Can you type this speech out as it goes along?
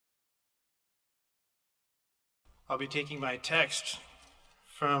I'll be taking my text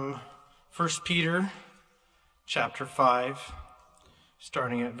from 1 Peter chapter 5,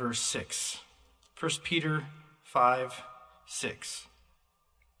 starting at verse 6. 1 Peter 5, 6.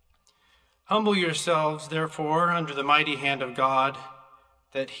 Humble yourselves, therefore, under the mighty hand of God,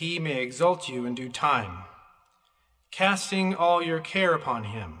 that he may exalt you in due time, casting all your care upon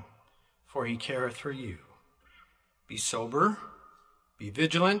him, for he careth for you. Be sober, be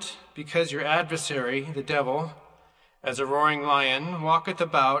vigilant, because your adversary, the devil, as a roaring lion, walketh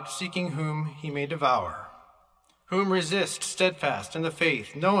about, seeking whom he may devour. Whom resist steadfast in the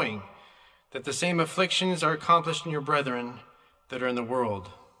faith, knowing that the same afflictions are accomplished in your brethren that are in the world.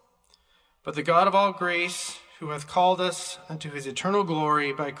 But the God of all grace, who hath called us unto his eternal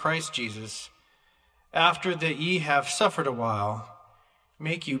glory by Christ Jesus, after that ye have suffered a while,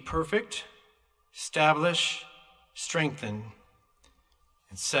 make you perfect, establish, strengthen,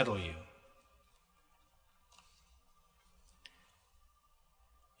 and settle you.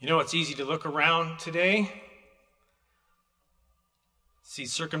 You know, it's easy to look around today, see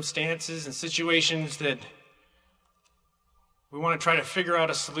circumstances and situations that we want to try to figure out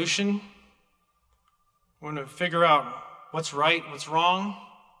a solution. We want to figure out what's right, what's wrong,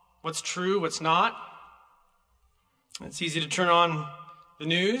 what's true, what's not. It's easy to turn on the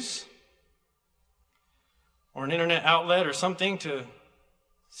news or an internet outlet or something to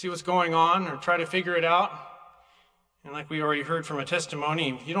see what's going on or try to figure it out. And like we already heard from a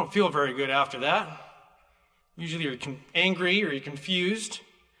testimony, you don't feel very good after that. Usually you're angry or you're confused.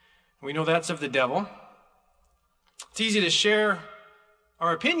 We know that's of the devil. It's easy to share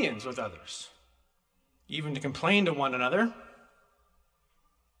our opinions with others, even to complain to one another.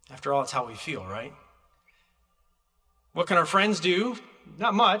 After all, it's how we feel, right? What can our friends do?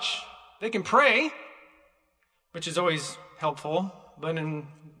 Not much. They can pray, which is always helpful. But in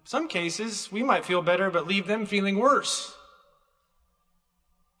some cases, we might feel better, but leave them feeling worse.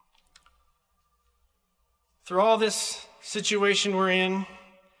 Through all this situation we're in,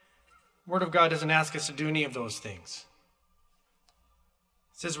 the Word of God doesn't ask us to do any of those things.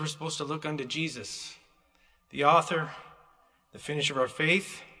 It says we're supposed to look unto Jesus, the author, the finisher of our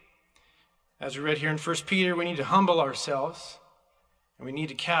faith. As we read here in 1 Peter, we need to humble ourselves, and we need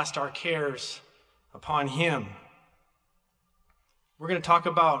to cast our cares upon him. We're going to talk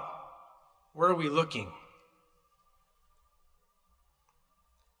about where are we looking.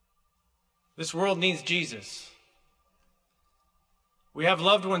 This world needs Jesus. We have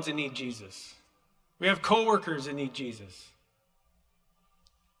loved ones that need Jesus. We have co-workers that need Jesus.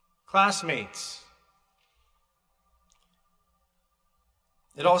 Classmates.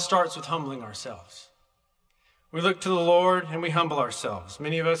 It all starts with humbling ourselves. We look to the Lord and we humble ourselves.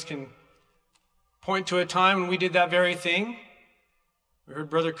 Many of us can point to a time when we did that very thing. We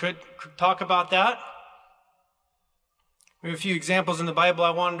heard Brother Kut talk about that. We have a few examples in the Bible I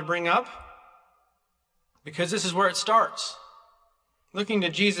wanted to bring up, because this is where it starts. Looking to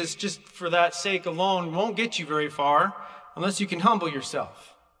Jesus just for that sake alone won't get you very far unless you can humble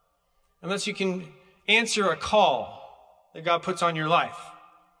yourself, unless you can answer a call that God puts on your life.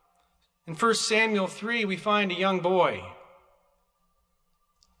 In 1 Samuel 3, we find a young boy.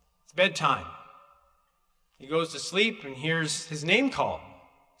 It's bedtime. He goes to sleep and hears his name called,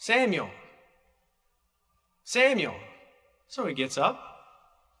 Samuel. Samuel. So he gets up,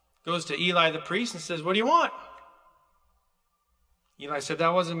 goes to Eli the priest and says, "What do you want?" Eli said, "That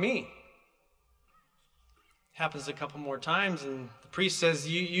wasn't me." Happens a couple more times, and the priest says,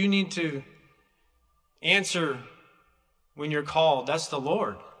 you need to answer when you're called. That's the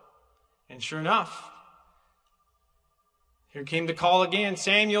Lord. And sure enough, here came the call again,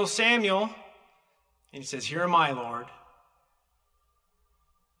 "Samuel, Samuel." And he says, "Here am I, Lord."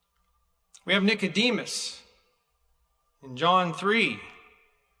 We have Nicodemus in John 3.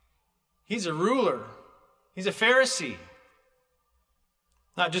 He's a ruler. He's a Pharisee.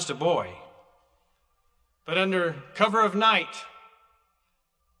 Not just a boy. But under cover of night,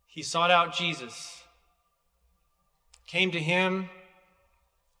 he sought out Jesus. Came to him.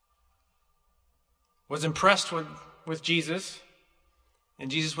 Was impressed with Jesus. And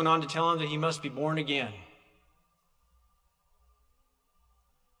Jesus went on to tell him that he must be born again.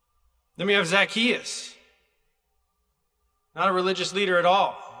 Then we have Zacchaeus. Not a religious leader at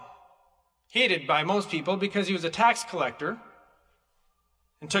all. Hated by most people because he was a tax collector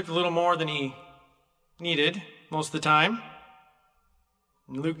and took a little more than he needed most of the time.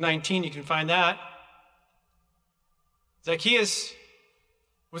 In Luke 19, you can find that. Zacchaeus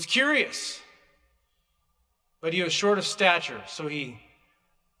was curious, but he was short of stature, so he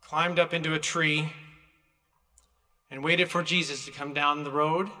climbed up into a tree and waited for Jesus to come down the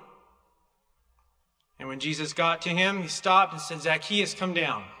road. And when Jesus got to him, he stopped and said, "Zacchaeus, come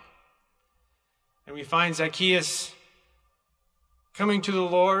down." And we find Zacchaeus coming to the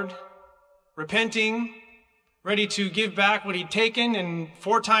Lord, repenting, ready to give back what he'd taken and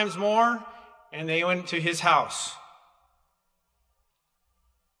 4 times more, and they went to his house.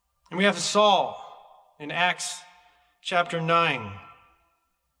 And we have Saul in Acts chapter 9,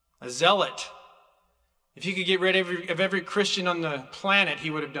 a zealot. If he could get rid of every Christian on the planet,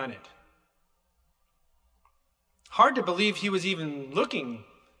 he would have done it. Hard to believe he was even looking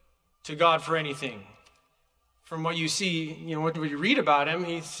to God for anything. From what you see, what you read about him,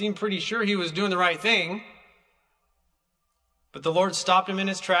 he seemed pretty sure he was doing the right thing. But the Lord stopped him in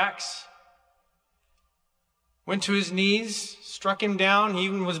his tracks, went to his knees, struck him down. He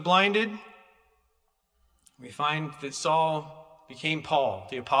even was blinded. We find that Saul became Paul,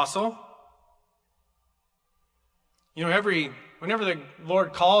 the apostle. Whenever the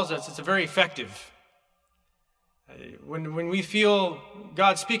Lord calls us, it's very effective. When we feel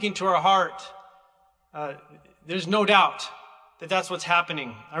God speaking to our heart, there's no doubt that that's what's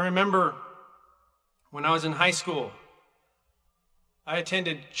happening. I remember when I was in high school, I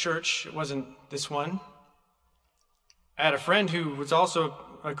attended church. It wasn't this one. I had a friend who was also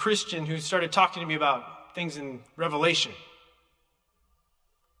a Christian who started talking to me about things in Revelation,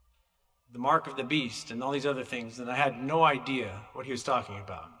 the mark of the beast and all these other things, and I had no idea what he was talking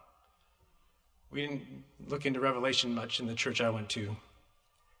about. We didn't look into Revelation much in the church I went to.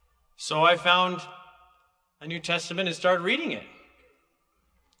 So I found a New Testament and started reading it.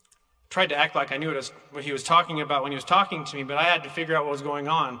 Tried to act like I knew what he was talking about when he was talking to me, but I had to figure out what was going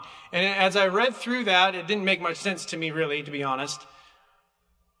on. And as I read through that, it didn't make much sense to me, really, to be honest.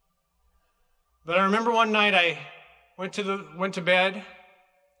 But I remember one night I went to bed,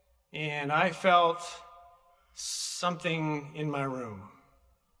 and I felt something in my room.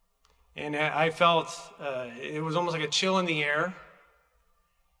 And I felt it was almost like a chill in the air.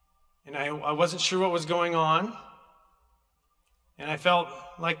 And I wasn't sure what was going on. And I felt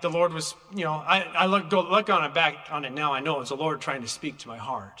like the Lord was, I look back on it now, I know it's the Lord trying to speak to my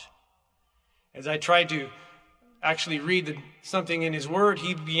heart. As I tried to actually read something in his word,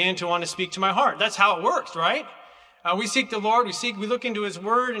 he began to want to speak to my heart. That's how it works, right? We seek the Lord, we look into his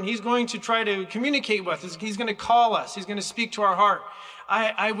word, and he's going to try to communicate with us. He's going to call us. He's going to speak to our heart.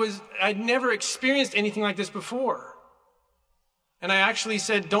 I'd never experienced anything like this before. And I actually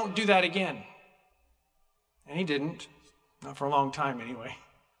said, "Don't do that again." And he didn't. Not for a long time, anyway.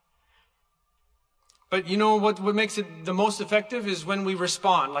 But what makes it the most effective is when we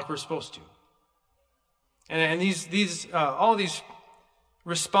respond like we're supposed to. And all of these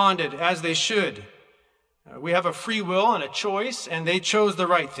responded as they should. We have a free will and a choice, and they chose the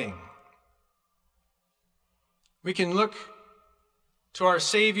right thing. We can look to our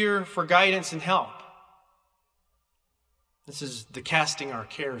Savior for guidance and help. This is the casting our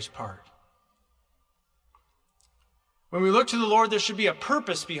cares part. When we look to the Lord, there should be a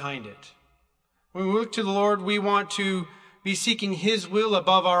purpose behind it. When we look to the Lord, we want to be seeking his will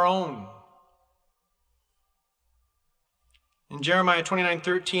above our own. In Jeremiah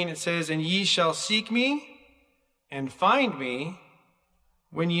 29:13, it says, "And ye shall seek me and find me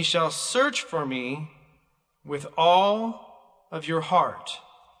when ye shall search for me with all of your heart."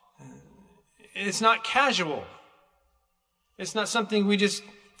 It's not casual. It's not something we just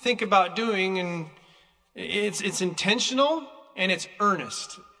think about doing, and it's intentional and it's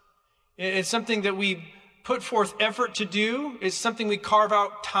earnest. It's something that we put forth effort to do. It's something we carve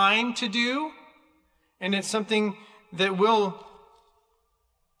out time to do. And it's something that will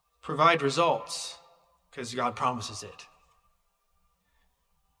provide results because God promises it.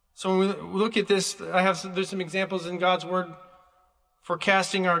 So when we look at this, there's some examples in God's word for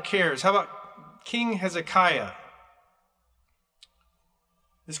casting our cares. How about King Hezekiah?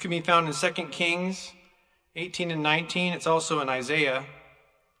 This can be found in 2 Kings 18 and 19. It's also in Isaiah.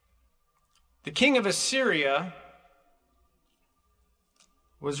 The king of Assyria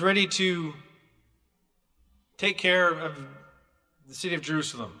was ready to take care of the city of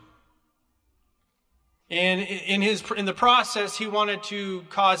Jerusalem. And in the process, he wanted to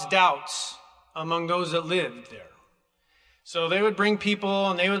cause doubts among those that lived there. So they would bring people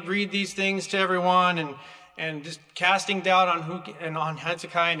and they would read these things to everyone and just casting doubt on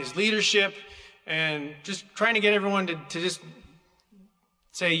Hezekiah and his leadership, and just trying to get everyone to just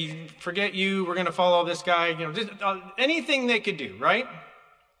say, "Forget you, we're going to follow this guy," just anything they could do, right?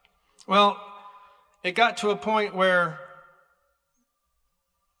 Well, it got to a point where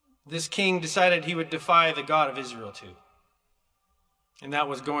this king decided he would defy the God of Israel too. And that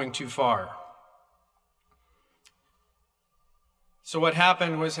was going too far. So what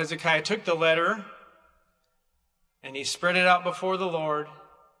happened was Hezekiah took the letter And he spread it out before the Lord,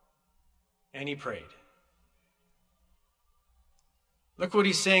 and he prayed. Look what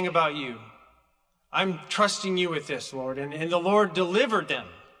he's saying about you. I'm trusting you with this, Lord. And the Lord delivered them,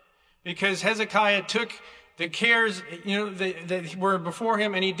 because Hezekiah took the cares, that were before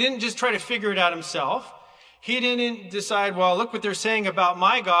him, and he didn't just try to figure it out himself. He didn't decide, well, look what they're saying about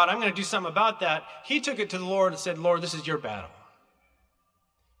my God, I'm going to do something about that. He took it to the Lord and said, Lord, this is your battle.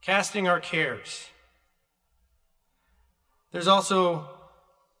 Casting our cares. There's also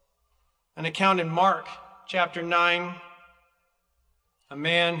an account in Mark chapter 9, a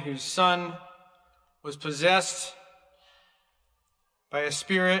man whose son was possessed by a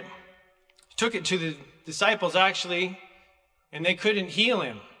spirit. He took it to the disciples, actually, and they couldn't heal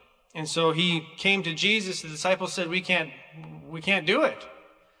him. And so he came to Jesus. The disciples said, we can't do it.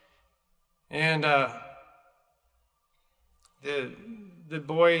 And the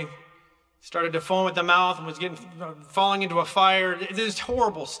boy started to foam at the mouth and was falling into a fire. This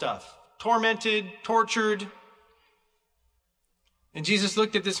horrible stuff. Tormented, tortured. And Jesus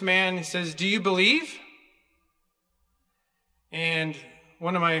looked at this man and says, do you believe? And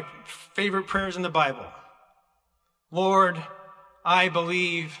one of my favorite prayers in the Bible, Lord, I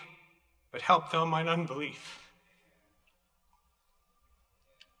believe, but help thou mine unbelief.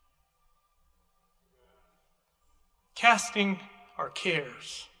 Casting our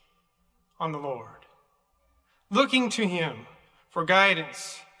cares on the Lord, looking to him for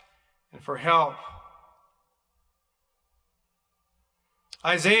guidance and for help.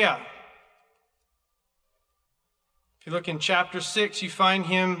 Isaiah, if you look in chapter 6, you find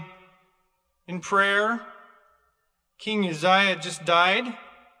him in prayer. King Uzziah just died.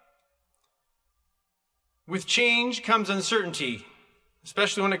 With change comes uncertainty,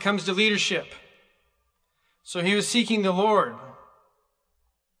 especially when it comes to leadership. So he was seeking the Lord.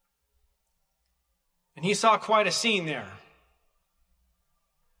 And he saw quite a scene there.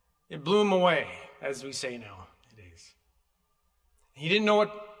 It blew him away, as we say nowadays. He didn't know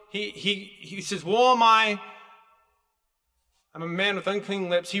what, he says, woe am I, I'm a man with unclean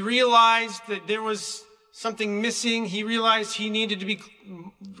lips. He realized that there was something missing. He realized he needed to be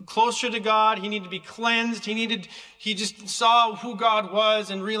closer to God. He needed to be cleansed. He just saw who God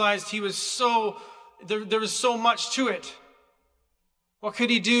was and realized he was there was so much to it. What could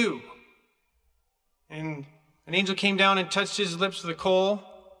he do? And an angel came down and touched his lips with a coal.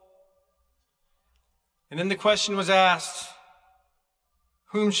 And then the question was asked,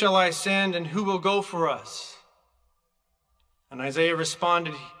 whom shall I send and who will go for us? And Isaiah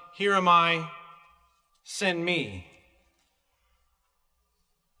responded, here am I, send me.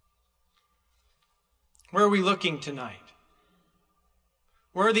 Where are we looking tonight?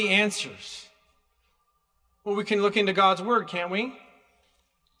 Where are the answers? Well, we can look into God's word, can't we?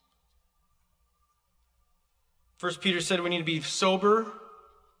 1 Peter said we need to be sober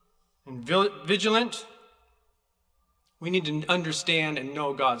and vigilant. We need to understand and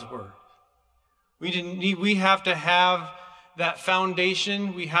know God's word. We have to have that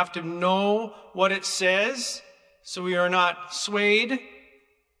foundation. We have to know what it says so we are not swayed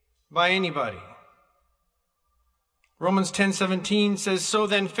by anybody. Romans 10:17 says, so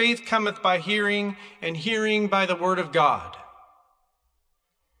then faith cometh by hearing, and hearing by the word of God.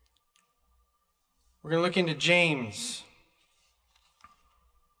 We're going to look into James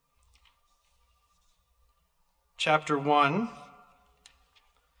chapter 1,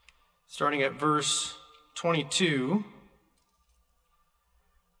 starting at verse 22.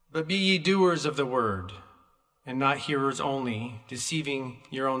 But be ye doers of the word, and not hearers only, deceiving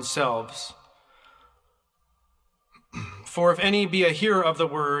your own selves. For if any be a hearer of the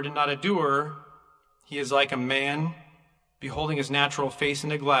word and not a doer, he is like a man beholding his natural face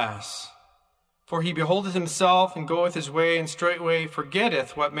in a glass. For he beholdeth himself and goeth his way, and straightway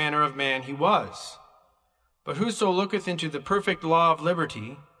forgetteth what manner of man he was. But whoso looketh into the perfect law of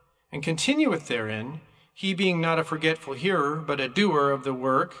liberty, and continueth therein, he being not a forgetful hearer, but a doer of the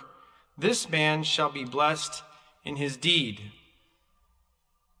work, this man shall be blessed in his deed.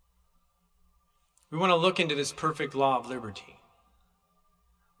 We want to look into this perfect law of liberty.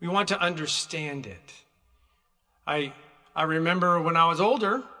 We want to understand it. I remember when I was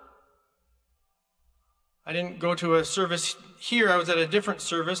older, I didn't go to a service here. I was at a different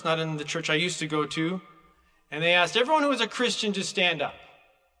service, not in the church I used to go to. And they asked everyone who was a Christian to stand up.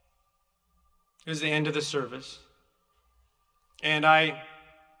 It was the end of the service. And I'd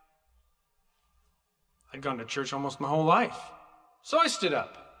gone to church almost my whole life. So I stood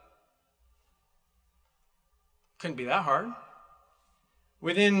up. Couldn't be that hard.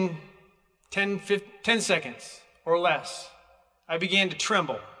 Within 10 seconds or less, I began to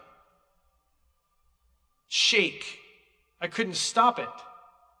tremble. shake. I couldn't stop it.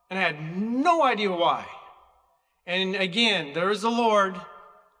 And I had no idea why. And again, there is the Lord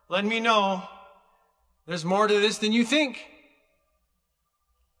letting me know there's more to this than you think.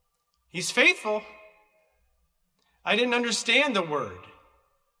 He's faithful. I didn't understand the word.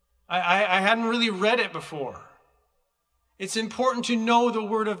 I hadn't really read it before. It's important to know the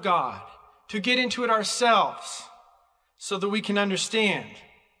word of God, to get into it ourselves so that we can understand.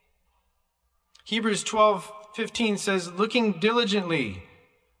 Hebrews 12:15 says, looking diligently,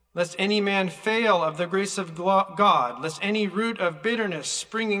 lest any man fail of the grace of God, lest any root of bitterness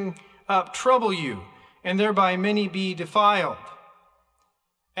springing up trouble you, and thereby many be defiled.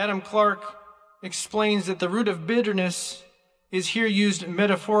 Adam Clarke explains that the root of bitterness is here used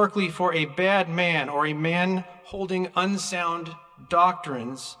metaphorically for a bad man or a man holding unsound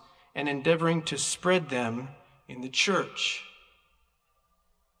doctrines and endeavoring to spread them in the church.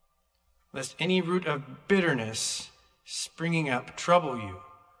 Lest any root of bitterness springing up trouble you.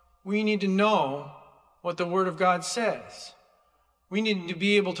 We need to know what the Word of God says. We need to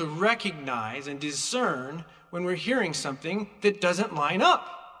be able to recognize and discern when we're hearing something that doesn't line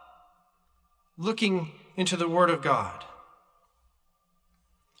up. Looking into the Word of God.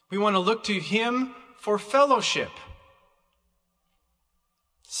 We want to look to Him for fellowship.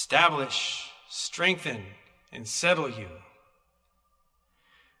 Establish, strengthen, and settle you.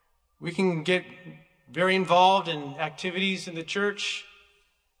 We can get very involved in activities in the church.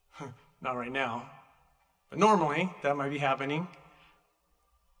 Not right now, but normally that might be happening.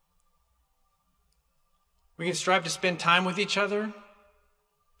 We can strive to spend time with each other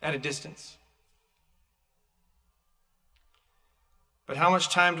at a distance. But how much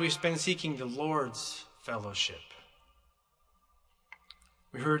time do we spend seeking the Lord's fellowship?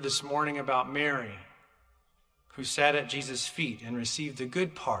 We heard this morning about Mary, who sat at Jesus' feet and received the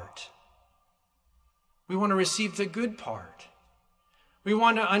good part. We want to receive the good part. We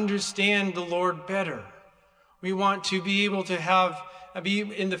want to understand the Lord better. We want to be able to be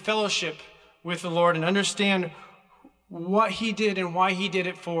in the fellowship with the Lord and understand what He did and why He did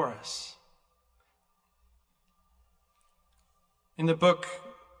it for us. In the book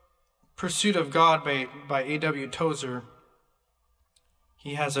Pursuit of God by A.W. Tozer,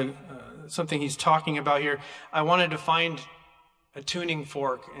 he has something he's talking about here. I wanted to find a tuning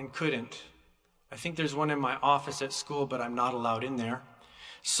fork and couldn't. I think there's one in my office at school, but I'm not allowed in there.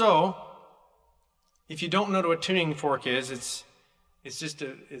 So, if you don't know what a tuning fork is, it's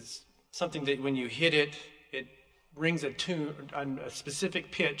something that when you hit it, it rings a tune on a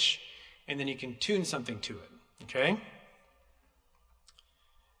specific pitch, and then you can tune something to it. Okay?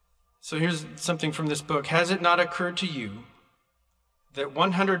 So here's something from this book. Has it not occurred to you that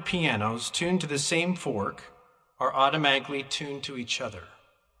 100 pianos tuned to the same fork are automatically tuned to each other?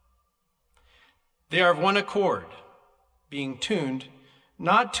 They are of one accord, being tuned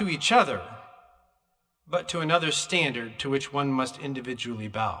not to each other, but to another standard to which one must individually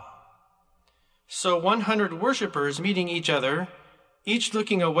bow. So 100 worshipers meeting each other, each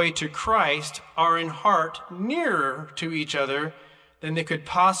looking away to Christ, are in heart nearer to each other than they could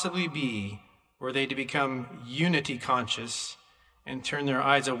possibly be were they to become unity conscious and turn their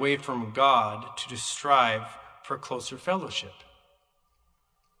eyes away from God to strive for closer fellowship.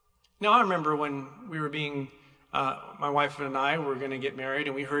 Now, I remember when we were my wife and I were going to get married,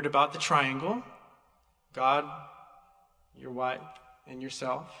 and we heard about the triangle. God, your wife, and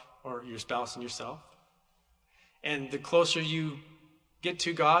yourself, or your spouse and yourself. And the closer you get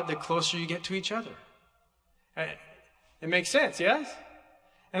to God, the closer you get to each other. It makes sense, yes?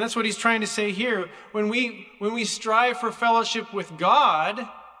 And that's what he's trying to say here. When we strive for fellowship with God,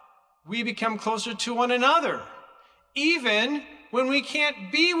 we become closer to one another, even when we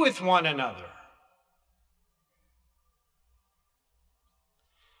can't be with one another.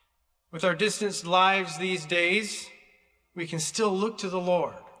 With our distanced lives these days, we can still look to the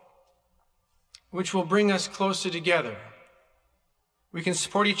Lord, which will bring us closer together. We can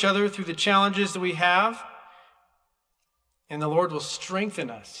support each other through the challenges that we have, and the Lord will strengthen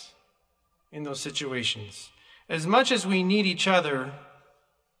us in those situations. As much as we need each other,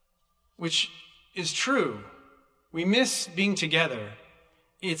 which is true, we miss being together.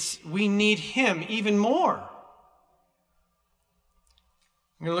 We need Him even more.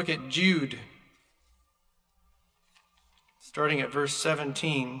 I'm going to look at Jude, starting at verse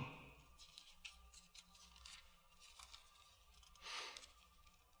 17.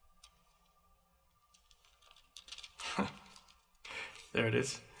 There it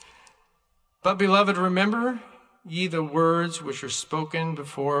is. But, beloved, remember ye the words which were spoken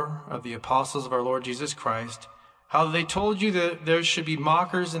before of the apostles of our Lord Jesus Christ, how they told you that there should be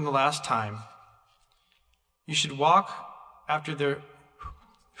mockers in the last time, You should walk after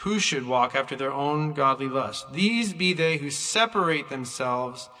who should walk after their own godly lust. These be they who separate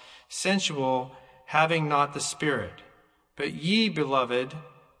themselves, sensual, having not the Spirit. But ye, beloved,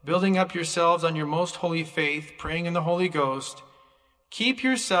 building up yourselves on your most holy faith, praying in the Holy Ghost, keep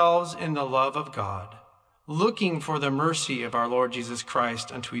yourselves in the love of God, looking for the mercy of our Lord Jesus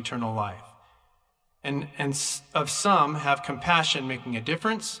Christ unto eternal life. And of some have compassion, making a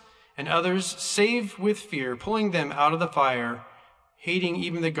difference, and others save with fear, pulling them out of the fire, hating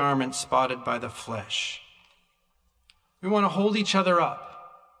even the garment spotted by the flesh. We want to hold each other up.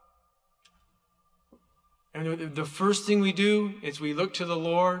 And the first thing we do is we look to the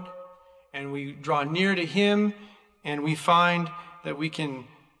Lord and we draw near to Him, and we find that we can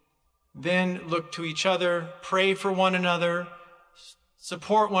then look to each other, pray for one another,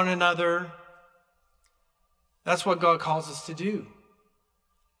 support one another. That's what God calls us to do.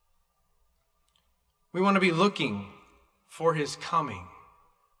 We want to be looking for His coming.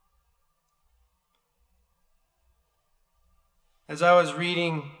 As I was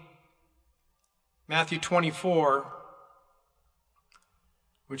reading Matthew 24,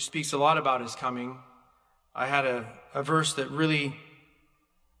 which speaks a lot about His coming, I had a verse that really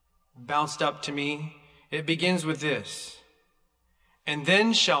bounced up to me. It begins with this: "And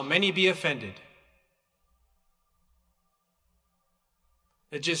then shall many be offended."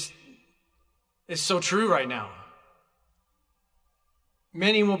 It just is so true right now.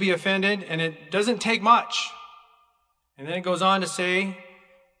 Many will be offended, and it doesn't take much. And then it goes on to say,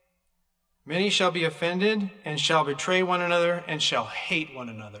 "Many shall be offended, and shall betray one another, and shall hate one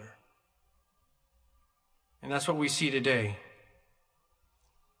another." And that's what we see today.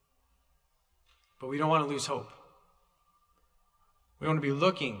 But we don't want to lose hope. We want to be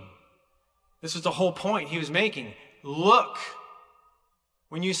looking. This is the whole point He was making. Look.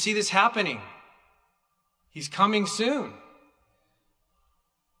 When you see this happening, He's coming soon.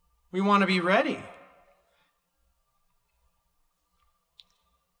 We want to be ready.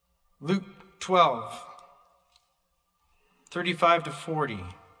 Luke 12, 35 to 40.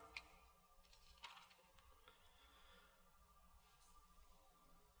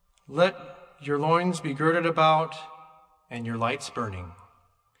 "Let your loins be girded about, and your lights burning.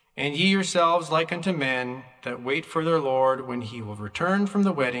 And ye yourselves like unto men that wait for their Lord when He will return from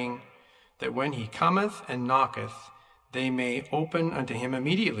the wedding, that when He cometh and knocketh, they may open unto Him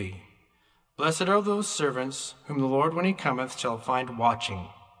immediately. Blessed are those servants whom the Lord when He cometh shall find watching.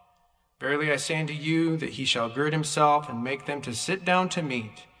 Verily I say unto you that He shall gird Himself and make them to sit down to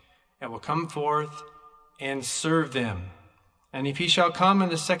meat, and will come forth and serve them. And if He shall come in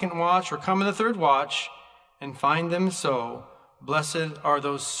the second watch, or come in the third watch, and find them so, blessed are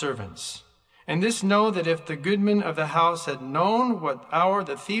those servants. And this know, that if the goodman of the house had known what hour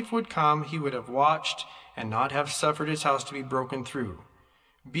the thief would come, he would have watched, and not have suffered his house to be broken through.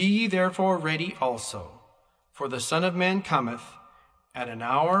 Be ye therefore ready also, for the Son of Man cometh at an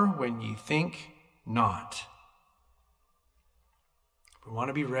hour when ye think not." We want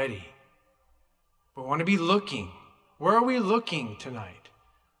to be ready. We want to be looking. Where are we looking tonight?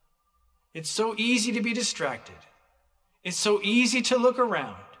 It's so easy to be distracted. It's so easy to look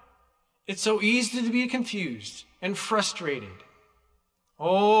around. It's so easy to be confused and frustrated.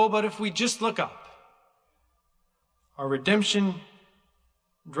 Oh, but if we just look up, our redemption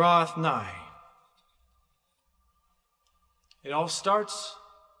draweth nigh. It all starts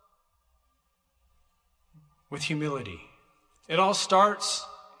with humility. It all starts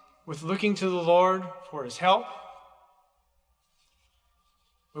with looking to the Lord for His help.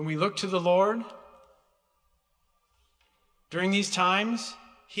 When we look to the Lord during these times,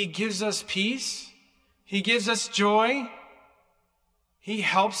 He gives us peace. He gives us joy. He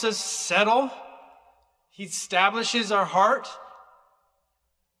helps us settle. He establishes our heart.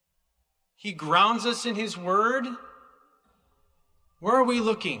 He grounds us in His Word. Where are we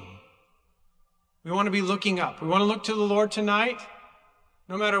looking? We want to be looking up. We want to look to the Lord tonight.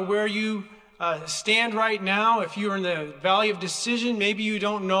 No matter where you stand right now, if you're in the valley of decision, maybe you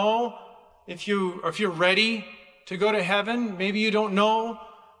don't know if you're ready to go to heaven. Maybe you don't know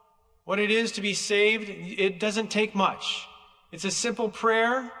what it is to be saved. It doesn't take much. It's a simple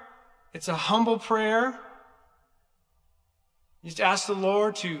prayer. It's a humble prayer. You just ask the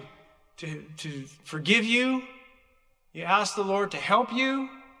Lord to forgive you. You ask the Lord to help you,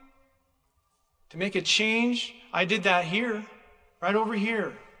 to make a change. I did that here, right over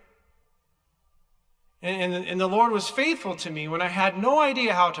here. And the Lord was faithful to me when I had no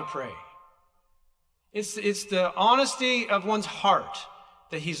idea how to pray. It's the honesty of one's heart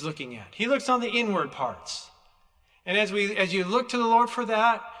that He's looking at. He looks on the inward parts. And as you look to the Lord for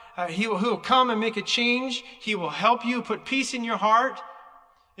that, He will come and make a change. He will help you put peace in your heart.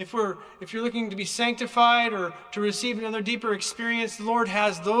 If you're looking to be sanctified or to receive another deeper experience, the Lord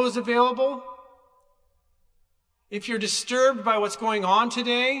has those available. If you're disturbed by what's going on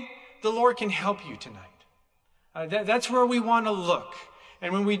today, the Lord can help you tonight. That's where we want to look.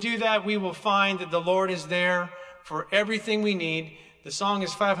 And when we do that, we will find that the Lord is there for everything we need. The song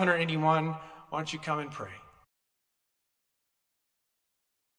is 581. Why don't you come and pray?